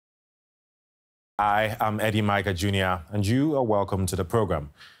I am Eddy Micah Jr., and you are welcome to the program.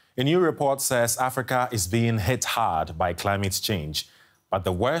 A new report says Africa is being hit hard by climate change, but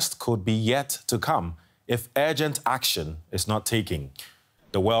the worst could be yet to come if urgent action is not taken.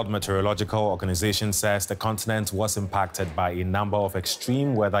 The World Meteorological Organization says the continent was impacted by a number of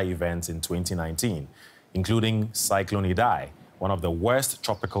extreme weather events in 2019, including Cyclone Eddy, one of the worst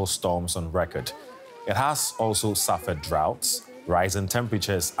tropical storms on record. It has also suffered droughts, rising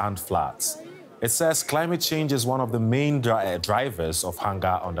temperatures, and floods. It says climate change is one of the main drivers of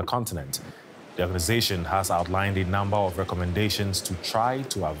hunger on the continent. The organization has outlined a number of recommendations to try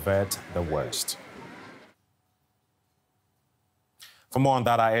to avert the worst. For more on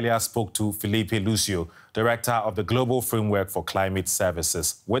that, I earlier spoke to Filipe Lucio, Director of the Global Framework for Climate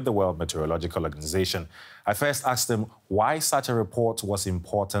Services with the World Meteorological Organization. I first asked him why such a report was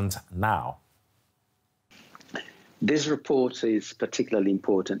important now. This report is particularly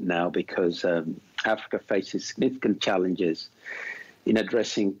important now because Africa faces significant challenges in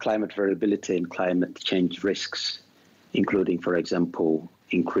addressing climate variability and climate change risks, including, for example,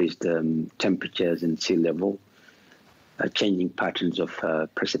 increased temperatures and sea level, changing patterns of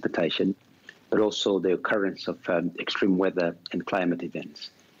precipitation, but also the occurrence of extreme weather and climate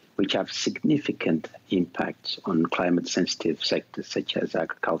events, which have significant impacts on climate-sensitive sectors such as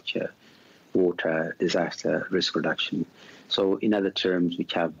agriculture, water, disaster risk reduction. So in other terms,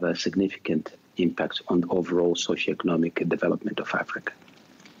 which have significant impacts on the overall socioeconomic development of Africa.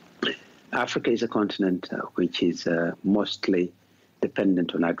 Africa is a continent which is mostly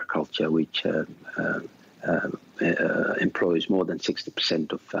dependent on agriculture, which employs more than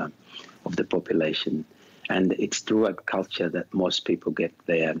 60% of the population. And it's through agriculture that most people get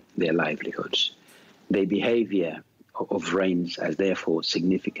their livelihoods. Their behavior of rains has therefore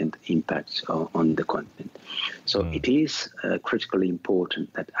significant impacts on the continent. So it is critically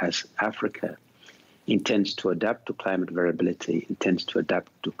important that as Africa intends to adapt to climate variability, intends to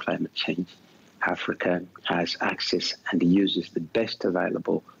adapt to climate change, Africa has access and uses the best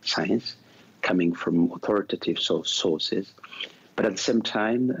available science coming from authoritative sources. But at the same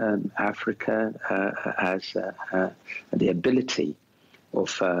time, Africa has the ability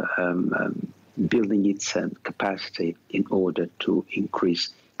of building its capacity in order to increase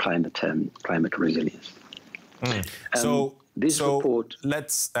climate resilience.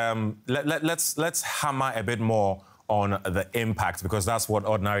 Let's hammer a bit more on the impact, because that's what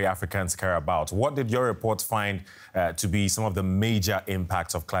ordinary Africans care about. What did your report find to be some of the major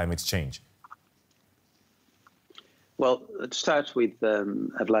impacts of climate change? Well, to start with,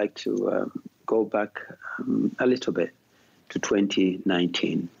 I'd like to go back a little bit to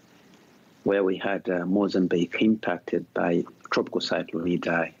 2019, where we had Mozambique impacted by tropical cyclone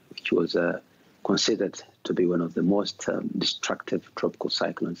Eddy, which was considered to be one of the most destructive tropical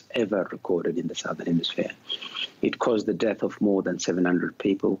cyclones ever recorded in the Southern Hemisphere. It caused the death of more than 700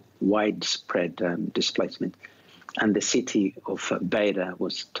 people, widespread displacement, and the city of Beira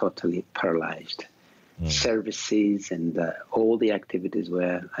was totally paralyzed. Services and all the activities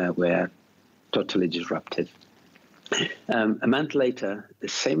were totally disrupted. A month later, the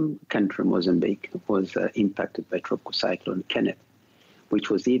same country, Mozambique, was impacted by tropical cyclone Kenneth, which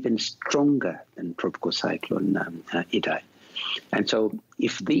was even stronger than tropical cyclone Eddy. And so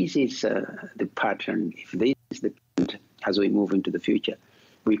if this is the pattern, if this is the trend as we move into the future,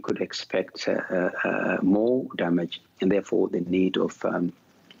 we could expect more damage and therefore the need of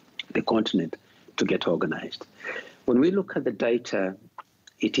the continent to get organized. When we look at the data,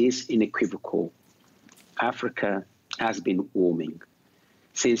 it is unequivocal. Africa has been warming.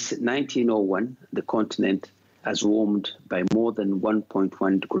 Since 1901, the continent has warmed by more than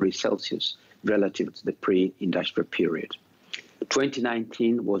 1.1 degrees Celsius relative to the pre-industrial period.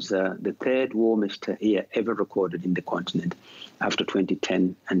 2019 was the third warmest year ever recorded in the continent after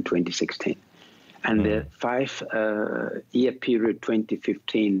 2010 and 2016. And the five-year period,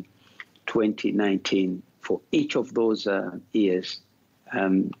 2015, 2019, for each of those years,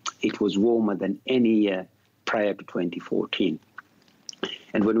 it was warmer than any year prior to 2014.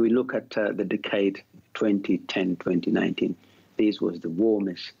 And when we look at the decade 2010, 2019, this was the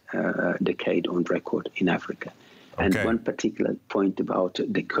warmest decade on record in Africa. And one particular point about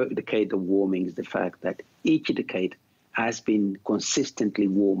the decade of warming is the fact that each decade has been consistently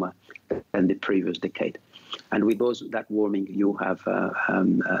warmer than the previous decade. And with that warming, you have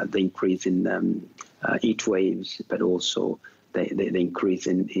the increase in heat waves, but also the increase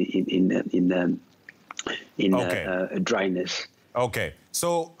in dryness. Okay,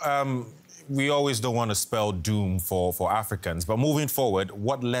 so we always don't want to spell doom for Africans, but moving forward,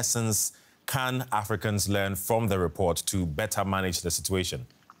 what lessons can Africans learn from the report to better manage the situation?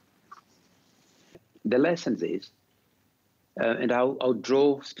 The lessons is, and I'll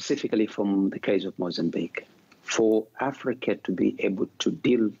draw specifically from the case of Mozambique, for Africa to be able to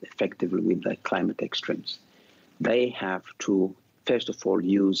deal effectively with the climate extremes, they have to, first of all,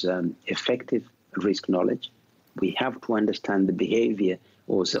 use effective risk knowledge. We have to understand the behavior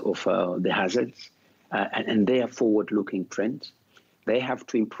also of the hazards and their forward-looking trends. They have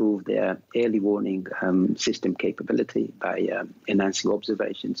to improve their early warning system capability by enhancing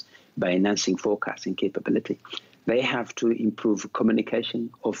observations, by enhancing forecasting capability. They have to improve communication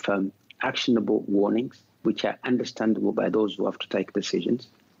of actionable warnings, which are understandable by those who have to take decisions.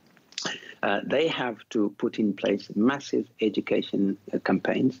 They have to put in place massive education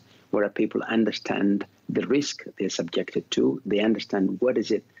campaigns where people understand the risk they're subjected to. They understand what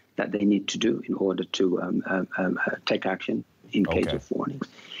is it that they need to do in order to take action in case of warnings.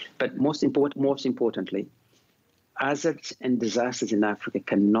 But most importantly, hazards and disasters in Africa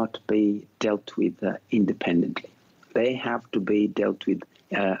cannot be dealt with independently. They have to be dealt with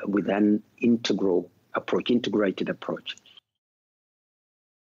an integrated approach.